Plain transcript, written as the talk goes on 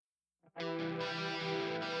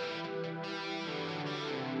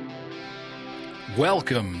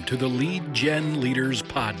Welcome to the Lead Gen Leaders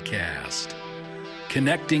Podcast,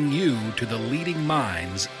 connecting you to the leading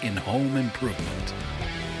minds in home improvement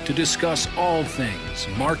to discuss all things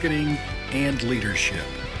marketing and leadership.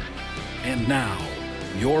 And now,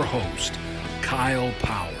 your host, Kyle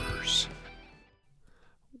Powers.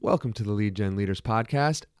 Welcome to the Lead Gen Leaders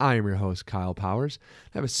Podcast. I am your host, Kyle Powers.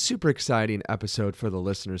 I have a super exciting episode for the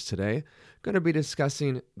listeners today. Going to be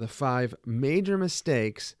discussing the 5 major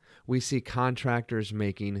mistakes we see contractors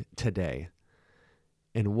making today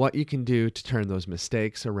and what you can do to turn those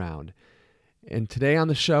mistakes around. And today on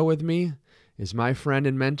the show with me is my friend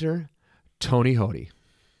and mentor, Tony Hody.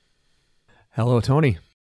 Hello, Tony.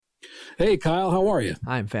 Hey, Kyle, how are you?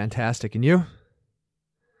 I'm fantastic. And you?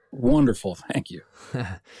 Wonderful. Thank you.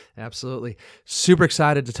 Absolutely. Super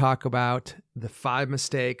excited to talk about the 5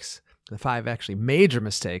 mistakes, the 5 actually major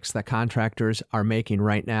mistakes that contractors are making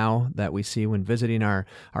right now that we see when visiting our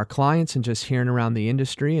clients and just hearing around the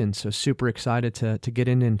industry. And so super excited to get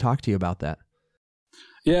in and talk to you about that.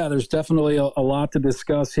 Yeah, there's definitely a lot to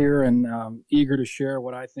discuss here, and eager to share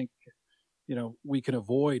what I think, we can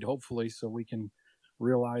avoid, hopefully, so we can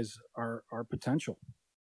realize our potential.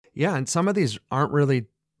 Yeah. And some of these aren't really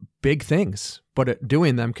big things, but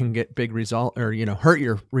doing them can get big result or, hurt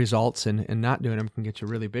your results, and not doing them can get you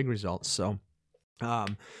really big results. So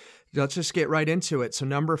let's just get right into it. So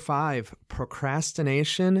number 5,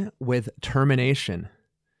 procrastination with termination.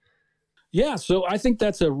 Yeah, so I think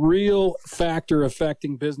that's a real factor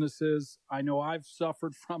affecting businesses. I know I've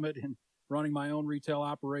suffered from it in running my own retail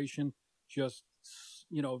operation, just,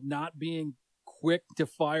 not being quick to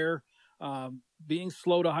fire, being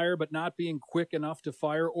slow to hire, but not being quick enough to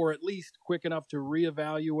fire, or at least quick enough to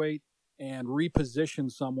reevaluate and reposition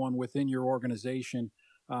someone within your organization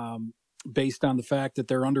based on the fact that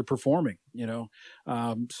they're underperforming,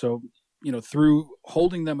 So, through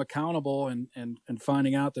holding them accountable and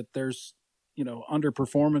finding out that there's,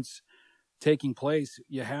 underperformance taking place,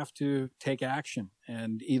 you have to take action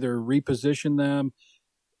and either reposition them,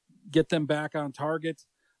 get them back on target,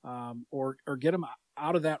 or get them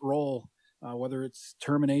out of that role, whether it's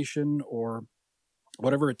termination or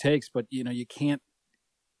whatever it takes. But, you can't,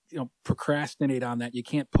 procrastinate on that. You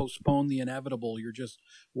can't postpone the inevitable. You're just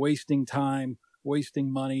wasting time,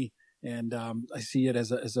 wasting money. And I see it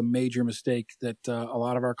as a major mistake that a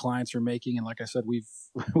lot of our clients are making. And like I said,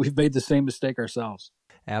 we've made the same mistake ourselves.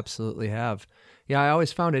 Absolutely have. Yeah, I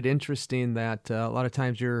always found it interesting that a lot of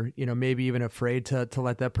times you're, maybe even afraid to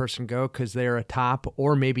let that person go because they're a top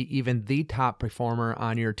or maybe even the top performer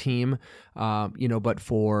on your team, but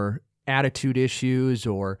for attitude issues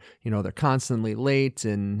or, they're constantly late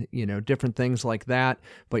and, different things like that,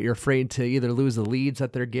 but you're afraid to either lose the leads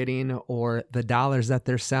that they're getting or the dollars that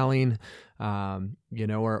they're selling, or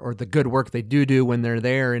the good work they do when they're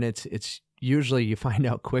there. And it's usually you find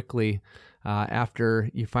out quickly after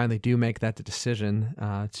you finally do make that decision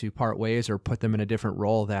to part ways or put them in a different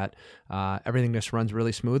role that everything just runs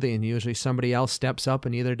really smoothly, and usually somebody else steps up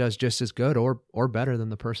and either does just as good or better than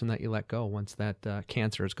the person that you let go once that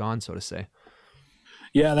cancer is gone, so to say.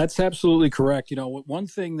 Yeah, that's absolutely correct. One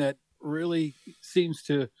thing that really seems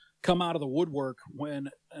to come out of the woodwork when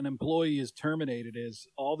an employee is terminated is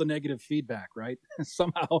all the negative feedback, right?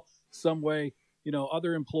 Somehow, some way,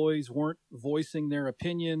 other employees weren't voicing their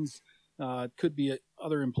opinions. Could be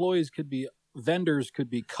other employees, could be vendors, could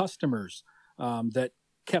be customers that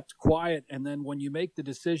kept quiet. And then when you make the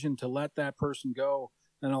decision to let that person go,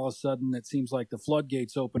 then all of a sudden it seems like the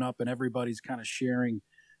floodgates open up and everybody's kind of sharing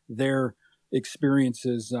their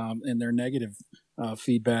experiences and their negative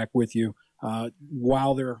feedback with you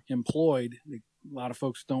while they're employed. A lot of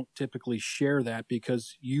folks don't typically share that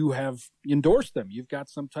because you have endorsed them. You've got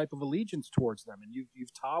some type of allegiance towards them, and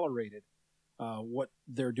you've tolerated what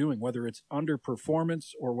they're doing, whether it's underperformance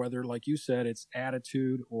or whether, like you said, it's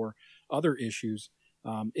attitude or other issues.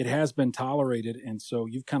 It has been tolerated, and so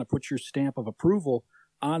you've kind of put your stamp of approval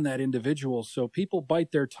on that individual. So people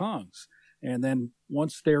bite their tongues, and then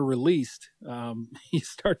once they're released, you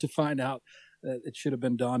start to find out that it should have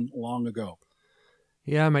been done long ago.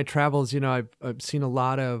 Yeah, my travels, I've seen a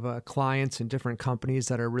lot of clients in different companies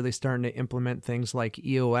that are really starting to implement things like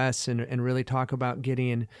EOS and really talk about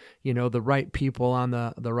getting, the right people on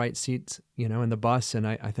the right seats, in the bus. And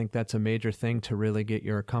I think that's a major thing to really get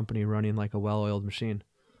your company running like a well-oiled machine.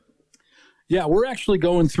 Yeah, we're actually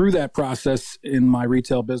going through that process in my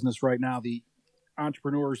retail business right now. The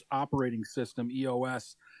Entrepreneur's Operating System,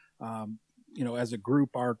 EOS, as a group,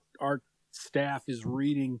 our staff is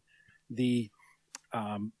reading the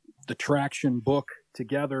the traction book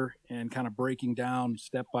together and kind of breaking down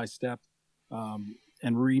step by step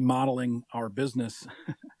and remodeling our business,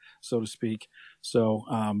 so to speak. So,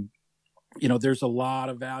 there's a lot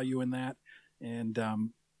of value in that. And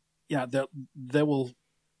that will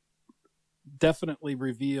definitely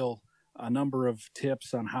reveal a number of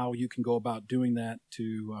tips on how you can go about doing that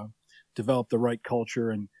to develop the right culture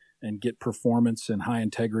and get performance and high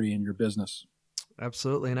integrity in your business.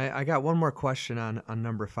 Absolutely. And I got one more question on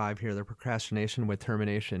number 5 here, the procrastination with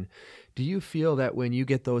termination. Do you feel that when you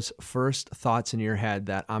get those first thoughts in your head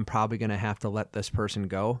that I'm probably going to have to let this person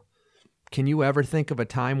go, can you ever think of a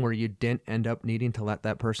time where you didn't end up needing to let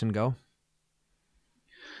that person go?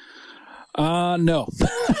 No,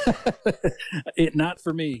 not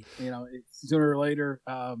for me. Sooner or later,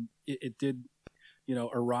 it did,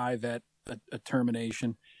 arrive at a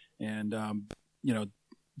termination, and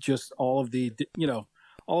just all of the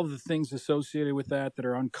things associated with that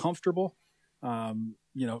are uncomfortable,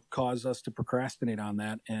 cause us to procrastinate on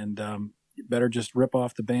that, and better just rip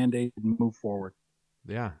off the Band-Aid and move forward.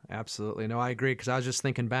 Yeah, absolutely. No, I agree. Because I was just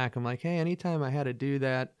thinking back, I'm like, hey, anytime I had to do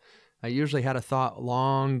that, I usually had a thought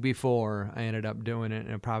long before I ended up doing it,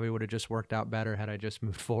 and it probably would have just worked out better had I just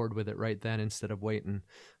moved forward with it right then instead of waiting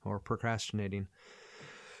or procrastinating.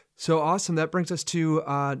 So awesome. That brings us to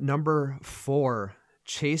number 4,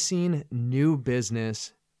 chasing new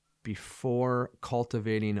business before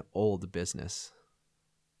cultivating old business.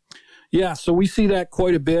 Yeah, so we see that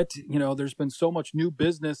quite a bit. There's been so much new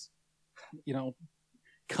business,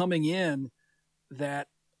 coming in that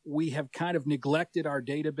we have kind of neglected our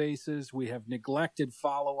databases. We have neglected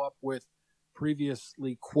follow-up with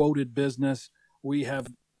previously quoted business. We have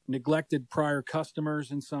neglected prior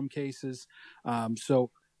customers in some cases.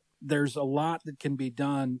 So there's a lot that can be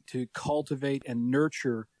done to cultivate and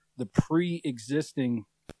nurture the pre-existing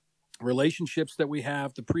relationships that we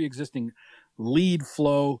have, the pre-existing lead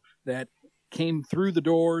flow that came through the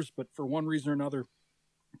doors, but for one reason or another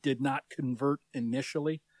did not convert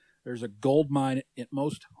initially. There's a gold mine at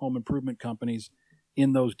most home improvement companies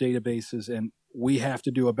in those databases, and we have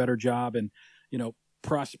to do a better job. And,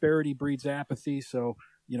 prosperity breeds apathy. So,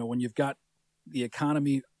 when you've got the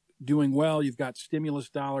economy doing well, you've got stimulus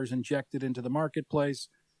dollars injected into the marketplace,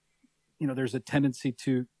 there's a tendency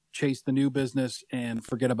to chase the new business and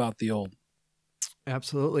forget about the old.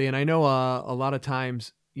 Absolutely. And I know a lot of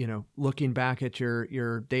times, looking back at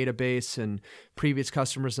your database and previous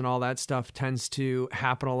customers and all that stuff tends to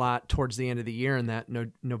happen a lot towards the end of the year in that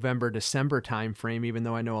November, December timeframe, even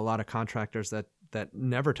though I know a lot of contractors that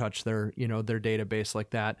never touch their database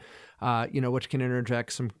like that, which can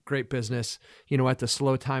interject some great business, at the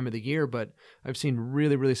slow time of the year. But I've seen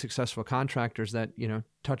really, really successful contractors that,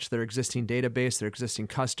 touch their existing database, their existing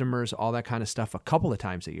customers, all that kind of stuff a couple of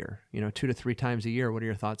times a year, 2 to 3 times a year. What are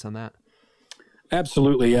your thoughts on that?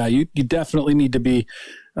 Absolutely. Yeah. You definitely need to be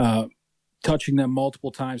touching them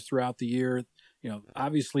multiple times throughout the year.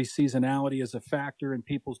 Obviously seasonality is a factor in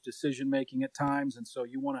people's decision-making at times. And so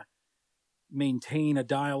you want to maintain a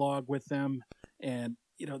dialogue with them. And,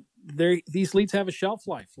 these leads have a shelf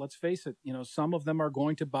life. Let's face it. Some of them are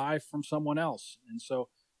going to buy from someone else. And so,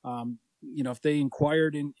 if they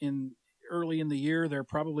inquired in early in the year, they're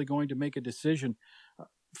probably going to make a decision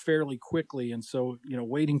fairly quickly. And so,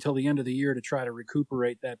 waiting till the end of the year to try to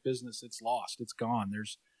recuperate that business, it's lost, it's gone.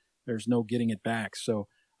 There's no getting it back. So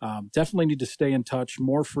definitely need to stay in touch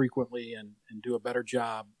more frequently and do a better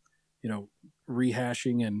job,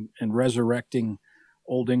 rehashing and resurrecting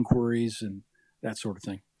old inquiries and that sort of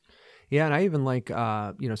thing. Yeah. And I even like,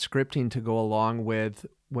 scripting to go along with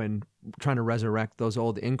when trying to resurrect those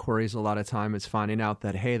old inquiries. A lot of time it's finding out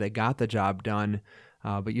that, hey, they got the job done,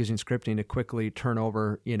 but using scripting to quickly turn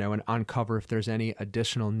over, and uncover if there's any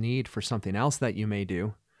additional need for something else that you may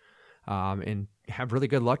do, and have really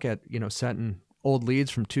good luck at, setting old leads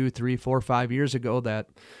from 2, 3, 4, 5 years ago that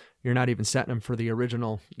you're not even setting them for the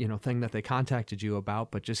original, thing that they contacted you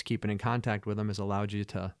about, but just keeping in contact with them has allowed you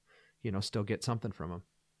to, still get something from them.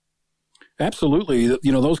 Absolutely.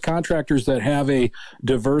 Those contractors that have a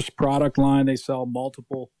diverse product line, they sell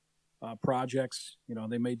multiple projects.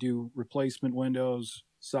 They may do replacement windows,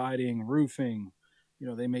 siding, roofing.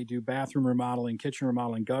 They may do bathroom remodeling, kitchen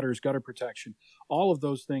remodeling, gutters, gutter protection. All of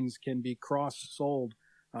those things can be cross-sold,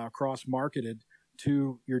 cross-marketed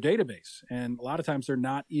to your database. And a lot of times they're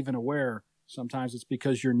not even aware. Sometimes it's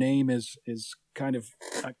because your name is kind of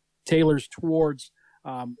tailors towards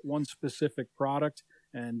one specific product.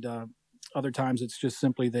 And other times it's just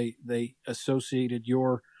simply they associated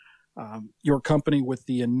your company with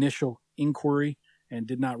the initial inquiry and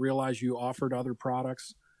did not realize you offered other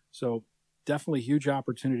products. So definitely huge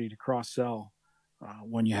opportunity to cross-sell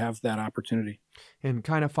when you have that opportunity. And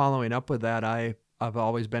kind of following up with that, I've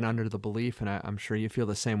always been under the belief, and I'm sure you feel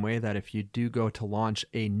the same way, that if you do go to launch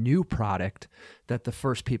a new product, that the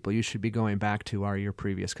first people you should be going back to are your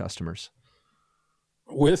previous customers.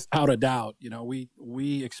 Without a doubt,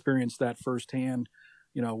 we experienced that firsthand.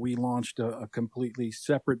 We launched a completely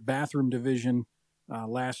separate bathroom division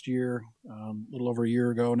last year, a little over a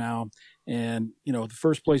year ago now. And, the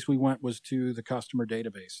first place we went was to the customer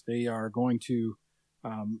database. They are going to,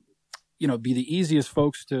 be the easiest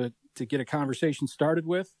folks to get a conversation started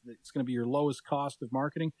with. It's going to be your lowest cost of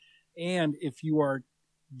marketing. And if you are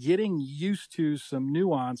getting used to some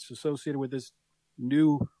nuance associated with this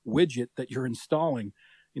new widget that you're installing,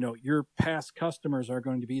 your past customers are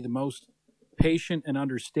going to be the most patient and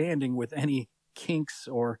understanding with any kinks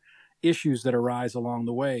or issues that arise along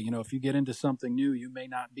the way. If you get into something new, you may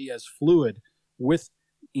not be as fluid with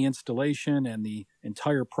the installation and the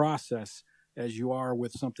entire process as you are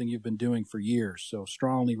with something you've been doing for years. So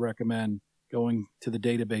strongly recommend going to the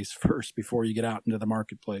database first before you get out into the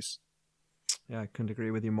marketplace. Yeah, I couldn't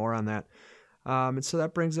agree with you more on that. And so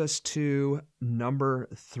that brings us to number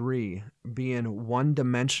 3, being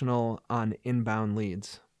one-dimensional on inbound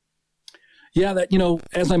leads. Yeah, that,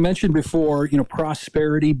 as I mentioned before,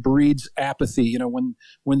 prosperity breeds apathy.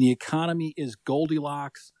 When the economy is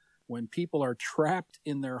Goldilocks, when people are trapped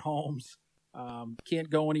in their homes, can't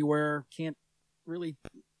go anywhere,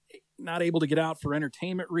 not able to get out for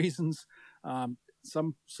entertainment reasons.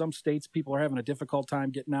 Some states, people are having a difficult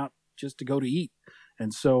time getting out just to go to eat.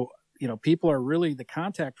 And so, people are really, the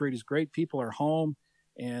contact rate is great. People are home,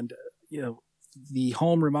 and, the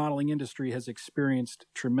home remodeling industry has experienced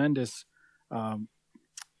tremendous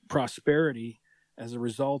prosperity as a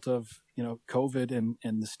result of, COVID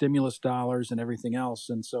and the stimulus dollars and everything else.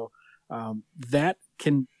 And so that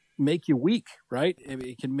can make you weak, right?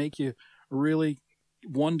 It can make you really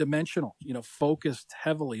one-dimensional, focused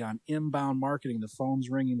heavily on inbound marketing, the phone's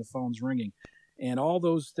ringing. And all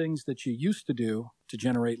those things that you used to do to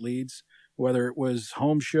generate leads, whether it was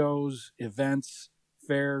home shows, events,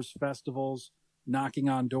 fairs, festivals, knocking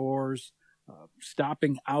on doors,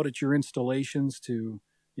 stopping out at your installations to,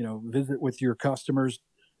 visit with your customers,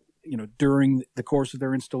 during the course of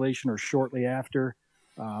their installation or shortly after.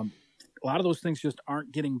 A lot of those things just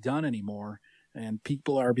aren't getting done anymore, and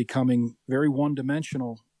people are becoming very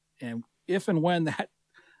one-dimensional. And if and when that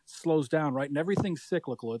slows down, right, and everything's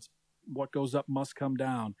cyclical, it's what goes up must come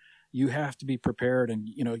down. You have to be prepared, and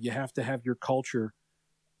you have to have your culture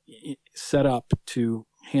set up to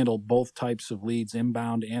handle both types of leads,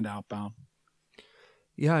 inbound and outbound.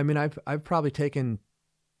 Yeah, I mean, I've probably taken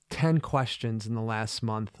 10 questions in the last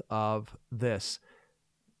month of this.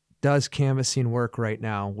 Does canvassing work right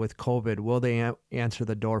now with COVID? Will they answer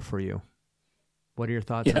the door for you? What are your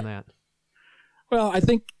thoughts on that? Well, I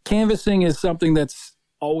think canvassing is something that's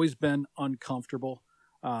always been uncomfortable.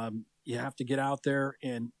 You have to get out there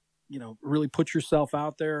and, really put yourself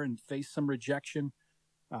out there and face some rejection,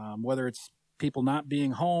 whether it's people not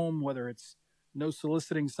being home, whether it's no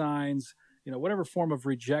soliciting signs, whatever form of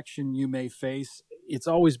rejection you may face. It's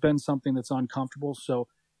always been something that's uncomfortable. So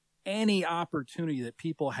any opportunity that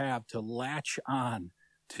people have to latch on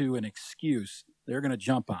to an excuse, they're going to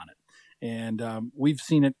jump on it. And we've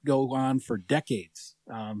seen it go on for decades.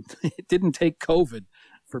 It didn't take COVID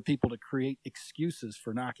for people to create excuses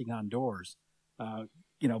for knocking on doors.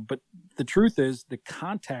 But the truth is the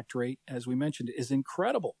contact rate, as we mentioned, is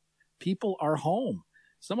incredible. People are home.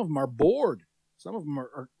 Some of them are bored. Some of them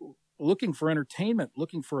are looking for entertainment,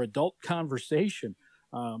 looking for adult conversation.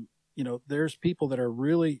 There's people that are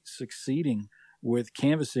really succeeding with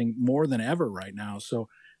canvassing more than ever right now. So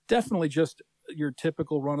definitely just your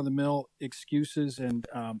typical run-of-the-mill excuses and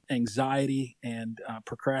anxiety and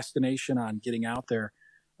procrastination on getting out there.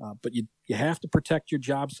 But you have to protect your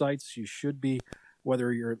job sites. You should be,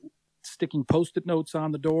 whether you're sticking Post-it notes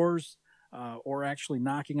on the doors or actually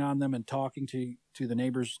knocking on them and talking to the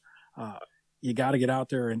neighbors, you got to get out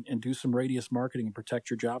there and do some radius marketing and protect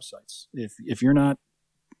your job sites. If you're not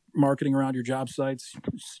marketing around your job sites,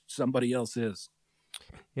 somebody else is.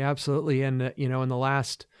 Yeah, absolutely. And, in the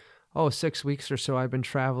last 6 weeks or so, I've been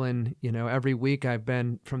traveling, every week. I've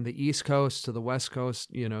been from the East Coast to the West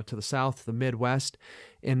Coast, to the South, the Midwest.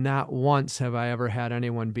 And not once have I ever had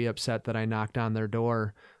anyone be upset that I knocked on their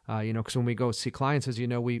door. Because when we go see clients, as you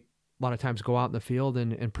know, we a lot of times go out in the field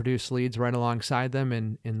and produce leads right alongside them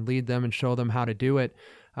and lead them and show them how to do it.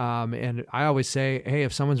 And I always say, hey,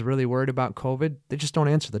 if someone's really worried about COVID, they just don't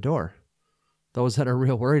answer the door. Those that are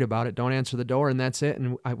real worried about it don't answer the door, and that's it.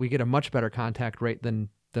 And we get a much better contact rate than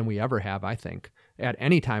we ever have, I think. at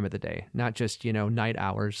any time of the day, not just, night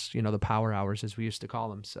hours, the power hours as we used to call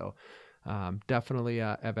them. So definitely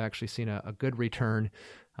I've actually seen a good return,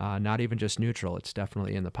 not even just neutral. It's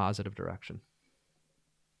definitely in the positive direction.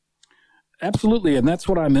 Absolutely. And that's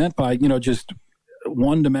what I meant by, just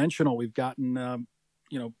one-dimensional. We've gotten,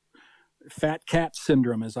 fat cat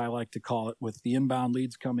syndrome, as I like to call it, with the inbound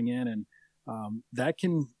leads coming in, and that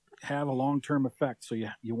can have a long-term effect. So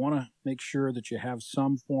you want to make sure that you have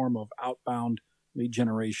some form of outbound lead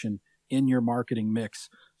generation in your marketing mix,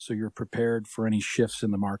 so you're prepared for any shifts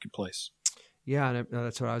in the marketplace. Yeah, and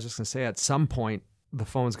that's what I was just going to say. At some point, the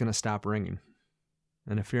phone's going to stop ringing,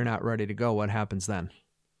 and if you're not ready to go, what happens then?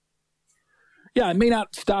 Yeah, it may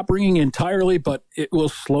not stop ringing entirely, but it will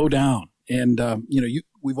slow down. And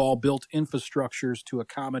we've all built infrastructures to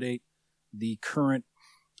accommodate the current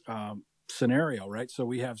scenario, right? So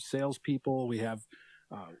we have salespeople, we have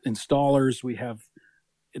installers, we have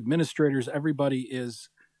administrators. Everybody is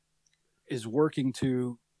working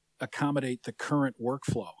to accommodate the current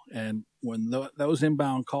workflow. And when those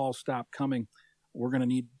inbound calls stop coming, we're going to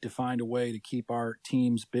need to find a way to keep our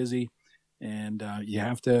teams busy. And you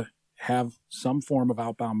have to have some form of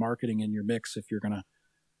outbound marketing in your mix if you're going to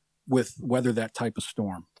weather that type of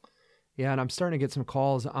storm. Yeah, and I'm starting to get some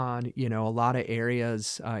calls on, a lot of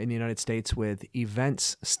areas in the United States with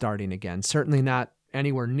events starting again. Certainly not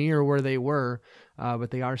anywhere near where they were, but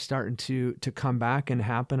they are starting to come back and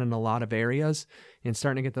happen in a lot of areas, and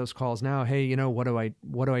starting to get those calls now. Hey, what do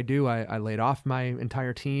I do? I laid off my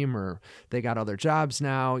entire team, or they got other jobs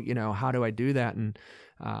now. How do I do that? And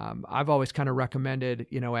I've always kind of recommended,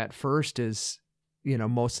 at first is,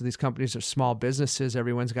 most of these companies are small businesses.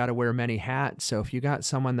 Everyone's got to wear many hats. So if you got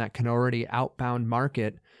someone that can already outbound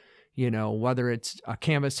market, whether it's a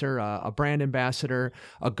canvasser, a brand ambassador,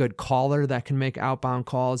 a good caller that can make outbound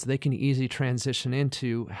calls, they can easily transition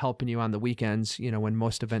into helping you on the weekends, when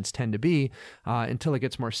most events tend to be, until it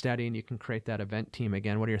gets more steady and you can create that event team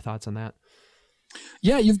again. What are your thoughts on that?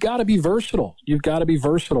 Yeah, you've got to be versatile.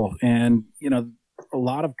 And, a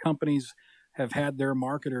lot of companies have had their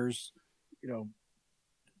marketers,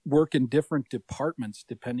 work in different departments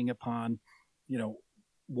depending upon,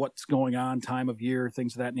 what's going on, time of year,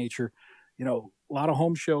 things of that nature. A lot of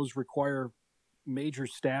home shows require major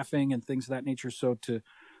staffing and things of that nature. So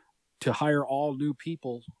to hire all new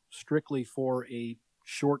people strictly for a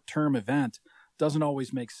short-term event doesn't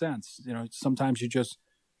always make sense. Sometimes you just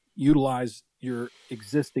utilize your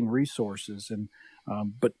existing resources, and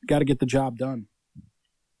but got to get the job done.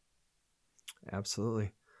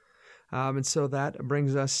 Absolutely. And so that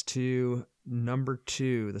brings us to number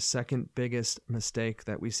 2, the second biggest mistake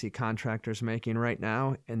that we see contractors making right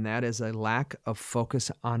now, and that is a lack of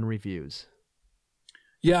focus on reviews.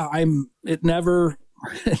 Yeah, it never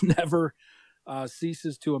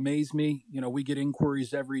ceases to amaze me. We get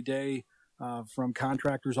inquiries every day from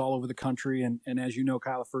contractors all over the country, and as you know,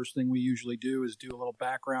 Kyle, the first thing we usually do is do a little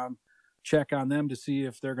background check on them to see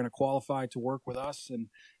if they're going to qualify to work with us. And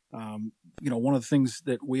one of the things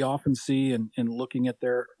that we often see in looking at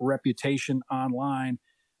their reputation online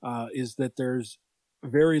is that there's a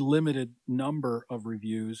very limited number of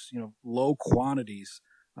reviews, low quantities.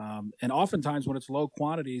 And oftentimes when it's low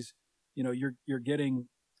quantities, you're getting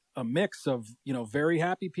a mix of, very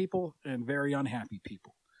happy people and very unhappy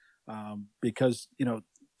people. Because,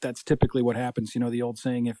 that's typically what happens. The old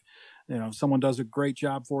saying, if someone does a great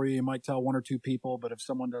job for you, you might tell 1 or 2 people, but if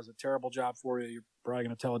someone does a terrible job for you, you're probably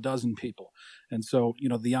going to tell a dozen people. And so,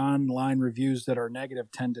 the online reviews that are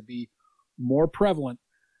negative tend to be more prevalent.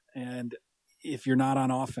 And if you're not on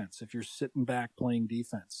offense, if you're sitting back playing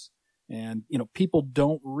defense, and, people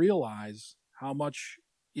don't realize how much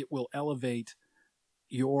it will elevate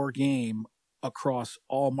your game across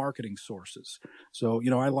all marketing sources. So,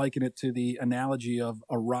 I liken it to the analogy of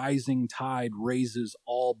a rising tide raises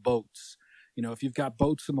all boats. If you've got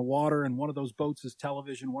boats in the water and one of those boats is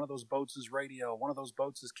television, one of those boats is radio, one of those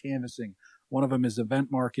boats is canvassing, one of them is event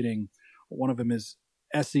marketing, one of them is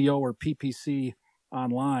SEO or PPC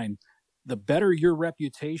online, the better your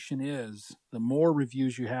reputation is, the more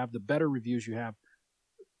reviews you have, the better reviews you have,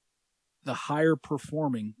 the higher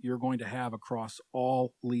performing you're going to have across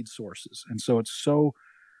all lead sources. And so it's so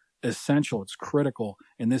essential, it's critical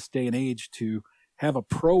in this day and age to have a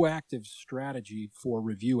proactive strategy for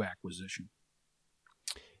review acquisition.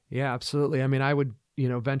 Yeah, absolutely. I mean, I would,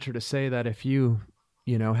 venture to say that if you,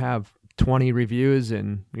 have 20 reviews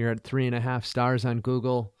and you're at 3.5 stars on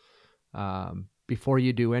Google, before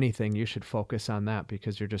you do anything, you should focus on that,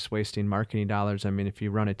 because you're just wasting marketing dollars. I mean, if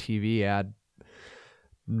you run a TV ad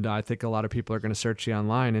I think a lot of people are going to search you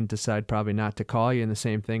online and decide probably not to call you. And the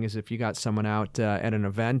same thing is if you got someone out at an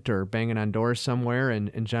event or banging on doors somewhere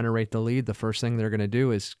and generate the lead, the first thing they're going to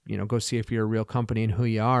do is, go see if you're a real company and who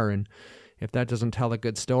you are. And if that doesn't tell a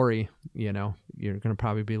good story, you're going to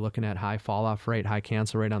probably be looking at high fall off rate, high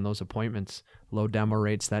cancel rate on those appointments, low demo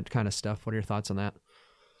rates, that kind of stuff. What are your thoughts on that?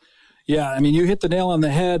 Yeah, I mean, you hit the nail on the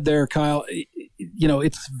head there, Kyle.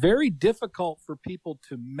 It's very difficult for people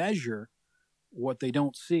to measure what they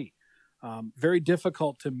don't see. Very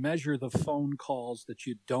difficult to measure the phone calls that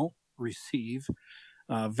you don't receive.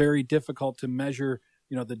 Very difficult to measure,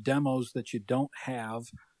 the demos that you don't have.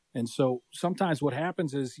 And so sometimes what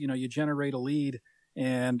happens is, you generate a lead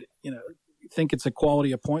and, think it's a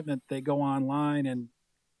quality appointment. They go online and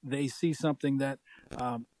they see something that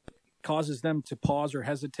causes them to pause or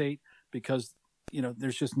hesitate because,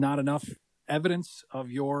 there's just not enough evidence of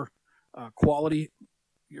your quality,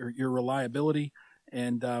 your reliability.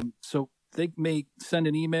 And so they may send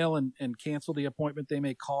an email and cancel the appointment. They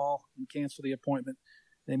may call and cancel the appointment.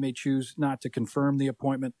 They may choose not to confirm the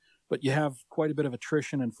appointment. But you have quite a bit of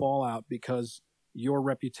attrition and fallout because your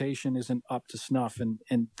reputation isn't up to snuff.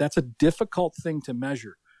 And that's a difficult thing to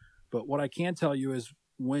measure. But what I can tell you is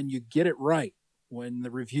when you get it right, when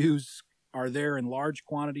the reviews are there in large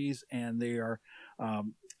quantities and they are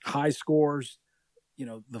high scores,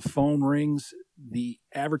 the phone rings, the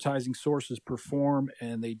advertising sources perform,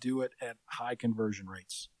 and they do it at high conversion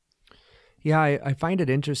rates. Yeah, I find it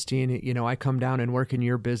interesting. I come down and work in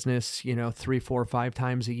your business, 3, 4, 5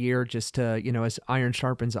 times a year just to, as iron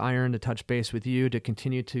sharpens iron, to touch base with you, to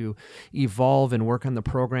continue to evolve and work on the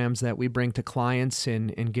programs that we bring to clients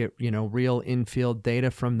and get, real in-field data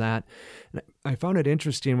from that. I found it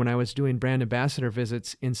interesting when I was doing brand ambassador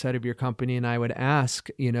visits inside of your company, and I would ask,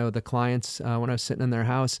 the clients when I was sitting in their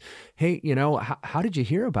house, hey, how did you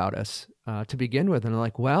hear about us to begin with? And they're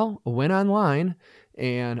like, well, went online.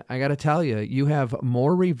 And I got to tell you, you have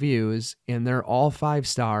more reviews and they're all 5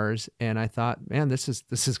 stars. And I thought, man, this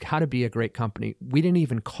has got to be a great company. We didn't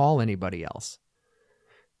even call anybody else.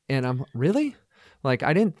 And I'm really like,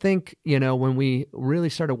 I didn't think, when we really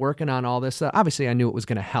started working on all this, obviously I knew it was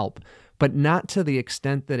going to help, but not to the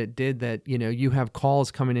extent that it did that, you have calls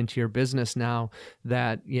coming into your business now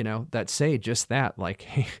that, that say just that, like,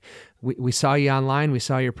 hey, we saw you online, we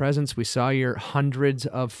saw your presence, we saw your hundreds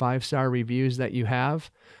of 5-star reviews that you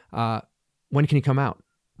have. When can you come out?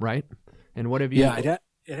 Right. And what have you? Yeah,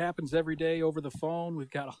 it happens every day over the phone. We've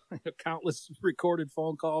got countless recorded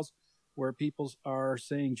phone calls where people are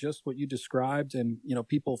saying just what you described, and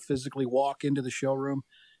people physically walk into the showroom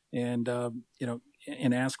and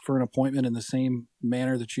and ask for an appointment in the same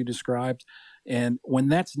manner that you described. And when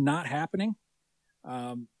that's not happening,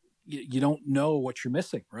 you don't know what you're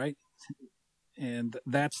missing, right? And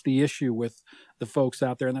that's the issue with the folks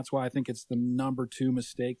out there, and that's why I think it's the number 2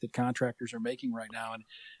 mistake that contractors are making right now.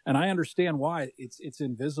 And I understand why. It's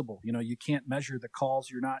invisible. You can't measure the calls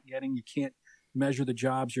you're not getting. You can't measure the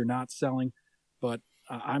jobs you're not selling. But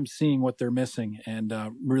I'm seeing what they're missing, and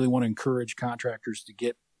really want to encourage contractors to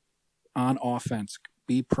get on offense,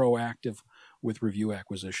 be proactive with review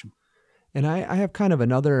acquisition. And I have kind of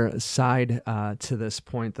another side to this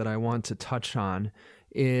point that I want to touch on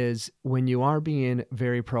is when you are being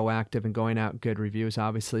very proactive and going out good reviews,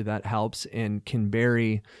 obviously that helps and can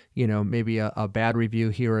bury, maybe a bad review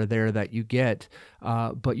here or there that you get.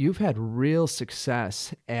 But you've had real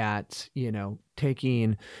success at,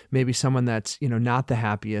 taking maybe someone that's, not the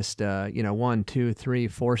happiest, 1, 2, 3,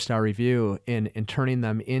 4-star review and turning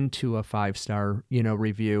them into a 5-star,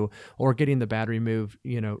 review, or getting the bad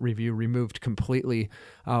review removed completely.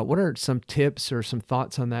 What are some tips or some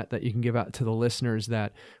thoughts on that you can give out to the listeners,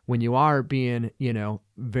 that when you are being,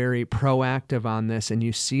 very proactive on this and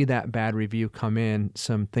you see that bad review come in,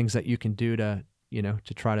 some things that you can do to,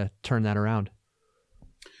 to try to turn that around?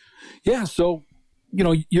 Yeah. So,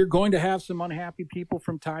 you're going to have some unhappy people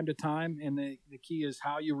from time to time, and the key is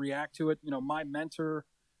how you react to it. My mentor,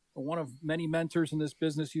 one of many mentors in this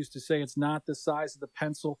business, used to say it's not the size of the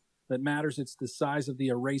pencil that matters, it's the size of the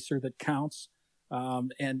eraser that counts.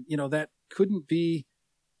 And that couldn't be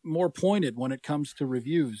more pointed when it comes to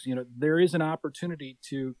reviews. There is an opportunity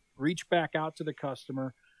to reach back out to the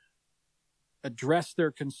customer, address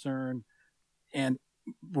their concern, and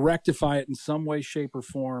rectify it in some way, shape, or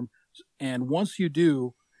form. And once you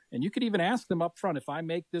do, and you could even ask them up front, if I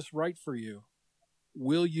make this right for you,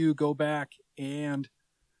 will you go back and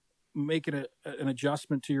make it an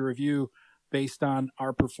adjustment to your review based on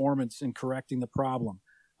our performance in correcting the problem?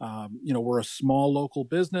 We're a small local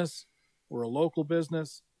business. We're a local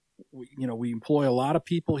business. We employ a lot of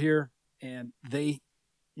people here, and they,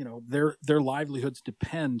 their livelihoods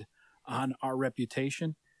depend on our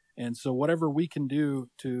reputation. And so whatever we can do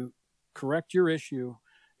to correct your issue,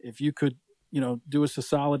 if you could, do us a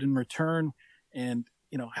solid in return and,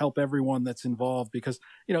 help everyone that's involved, because,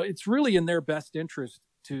 it's really in their best interest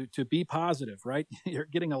to be positive, right? You're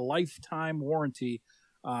getting a lifetime warranty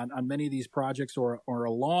on many of these projects, or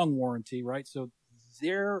a long warranty, right? So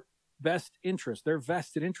their vested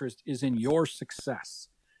interest is in your success.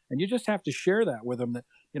 And you just have to share that with them, that,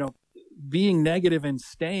 being negative and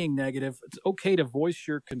staying negative, it's okay to voice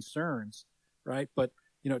your concerns, right? But,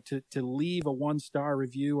 to leave a 1-star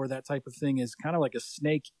review or that type of thing is kind of like a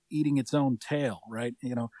snake eating its own tail, right?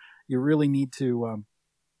 You really need to,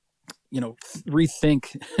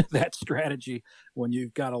 rethink that strategy when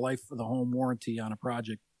you've got a life of the home warranty on a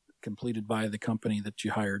project completed by the company that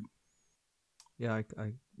you hired. Yeah,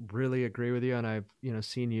 I really agree with you. And I've,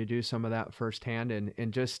 seen you do some of that firsthand,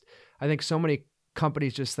 and just, I think so many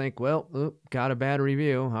companies just think, well, got a bad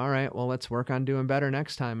review. All right, well, let's work on doing better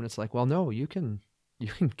next time. And it's like, well, no, you can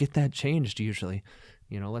get that changed usually.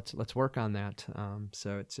 Let's work on that.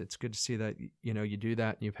 So it's good to see that, you do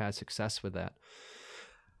that and you've had success with that.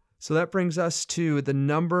 So that brings us to the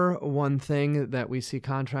number one thing that we see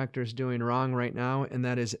contractors doing wrong right now, and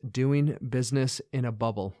that is doing business in a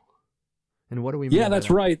bubble. And what do we mean? Yeah,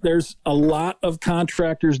 that's right. There's a lot of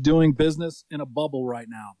contractors doing business in a bubble right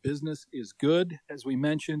now. Business is good, as we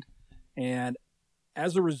mentioned. And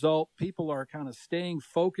as a result, people are kind of staying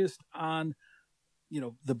focused on,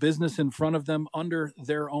 the business in front of them under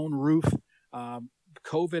their own roof.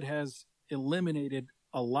 COVID has eliminated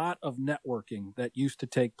a lot of networking that used to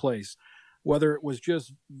take place, whether it was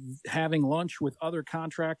just having lunch with other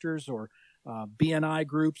contractors, or BNI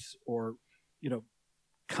groups, or,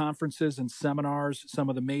 conferences and seminars. Some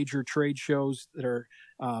of the major trade shows that are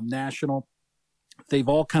national, they've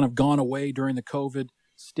all kind of gone away during the COVID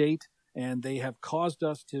state, and they have caused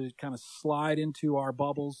us to kind of slide into our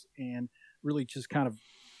bubbles and really just kind of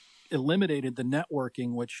eliminated the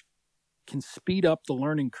networking, which can speed up the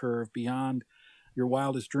learning curve beyond your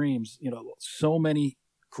wildest dreams. So many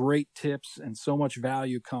great tips and so much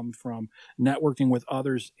value come from networking with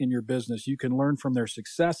others in your business. You can learn from their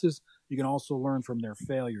successes. You can also learn from their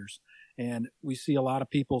failures. And we see a lot of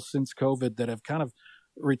people since COVID that have kind of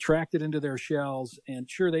retracted into their shells. And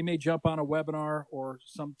sure, they may jump on a webinar or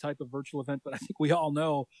some type of virtual event, but I think we all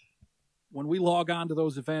know when we log on to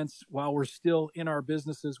those events while we're still in our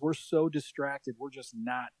businesses, we're so distracted. We're just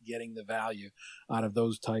not getting the value out of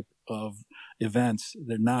those type of events.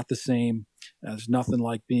 They're not the same. There's nothing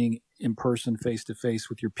like being in person, face to face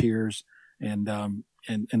with your peers, and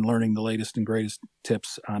learning the latest and greatest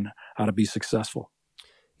tips on how to be successful.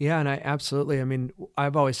 Yeah, and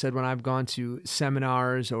I've always said when I've gone to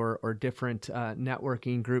seminars or different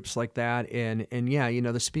networking groups like that, and yeah,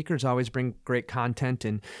 the speakers always bring great content,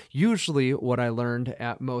 and usually what I learned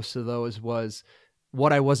at most of those was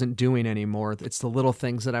what I wasn't doing anymore. It's the little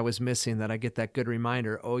things that I was missing that I get that good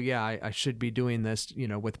reminder. Oh yeah, I should be doing this,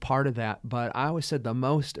 with part of that. But I always said the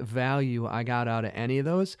most value I got out of any of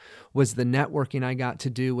those was the networking I got to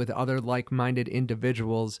do with other like-minded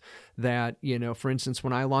individuals that, for instance,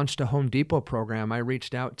 when I launched a Home Depot program, I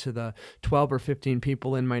reached out to the 12 or 15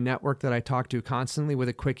 people in my network that I talked to constantly with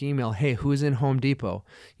a quick email. Hey, who's in Home Depot?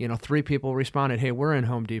 3 people responded, hey, we're in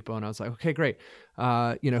Home Depot. And I was like, okay, great.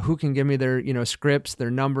 Who can give me their, scripts,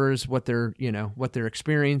 their numbers, what they're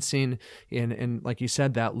experiencing. And like you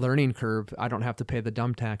said, that learning curve, I don't have to pay the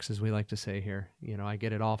dumb tax, as we like to say here. I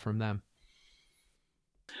get it all from them.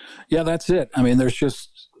 Yeah, that's it. There's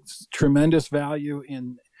just tremendous value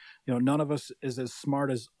in, none of us is as smart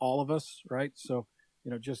as all of us, right? So,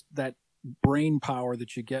 just that brain power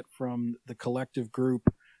that you get from the collective group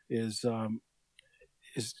is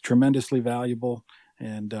tremendously valuable.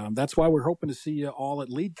 And that's why we're hoping to see you all at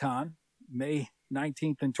LeadCon, May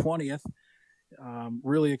 19th and 20th.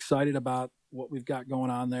 Really excited about what we've got going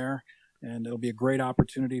on there. And it'll be a great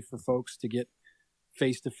opportunity for folks to get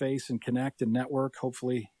face-to-face and connect and network.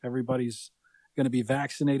 Hopefully everybody's going to be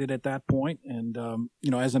vaccinated at that point. And,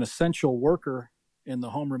 as an essential worker in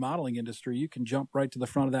the home remodeling industry, you can jump right to the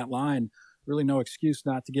front of that line. Really no excuse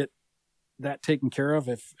not to get that taken care of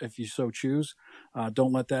if you so choose.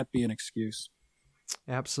 Don't let that be an excuse.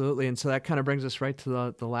 Absolutely. And so that kind of brings us right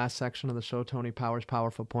to the last section of the show, Tony. Power's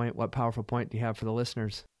powerful point. What powerful point do you have for the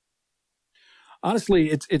listeners? Honestly,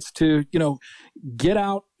 it's to, get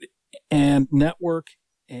out and network.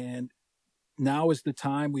 And now is the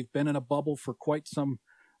time. We've been in a bubble for quite some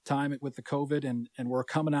time with the COVID, and we're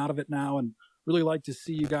coming out of it now, and really like to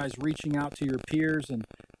see you guys reaching out to your peers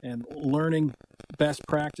and learning best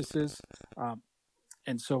practices.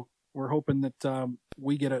 And so we're hoping that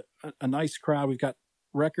we get a nice crowd. We've got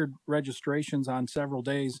record registrations on several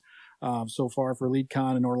days so far for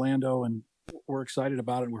LeadCon in Orlando, and we're excited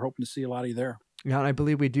about it. And we're hoping to see a lot of you there. Yeah, and I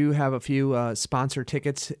believe we do have a few sponsor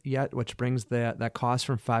tickets yet, which brings that cost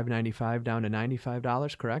from $595 down to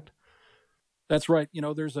 $95, correct? That's right.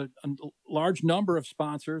 There's a large number of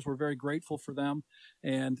sponsors. We're very grateful for them,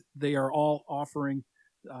 and they are all offering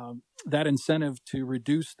that incentive to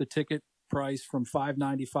reduce the ticket price from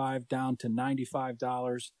 $595 down to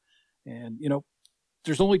 $95. And,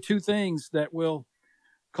 there's only two things that will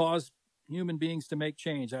cause human beings to make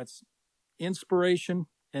change. That's inspiration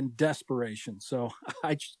and desperation. So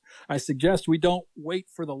I suggest we don't wait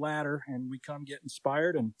for the latter, and we come get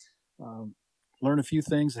inspired and learn a few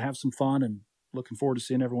things and have some fun, and looking forward to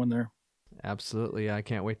seeing everyone there. Absolutely. I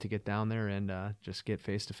can't wait to get down there and just get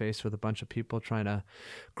face-to-face with a bunch of people trying to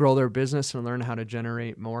grow their business and learn how to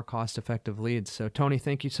generate more cost-effective leads. So, Tony,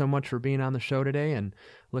 thank you so much for being on the show today, and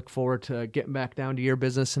look forward to getting back down to your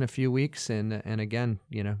business in a few weeks. And again,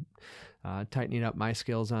 tightening up my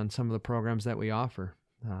skills on some of the programs that we offer.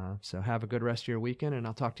 So have a good rest of your weekend, and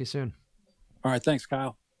I'll talk to you soon. All right. Thanks,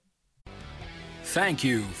 Kyle. Thank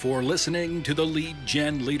you for listening to the Lead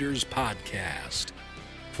Gen Leaders Podcast.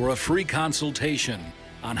 For a free consultation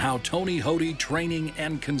on how Tony Hote Training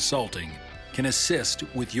and Consulting can assist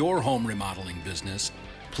with your home remodeling business,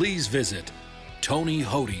 please visit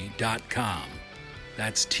TonyHote.com.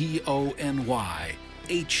 That's TonyHoty.com.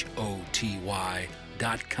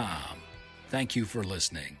 Thank you for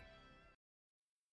listening.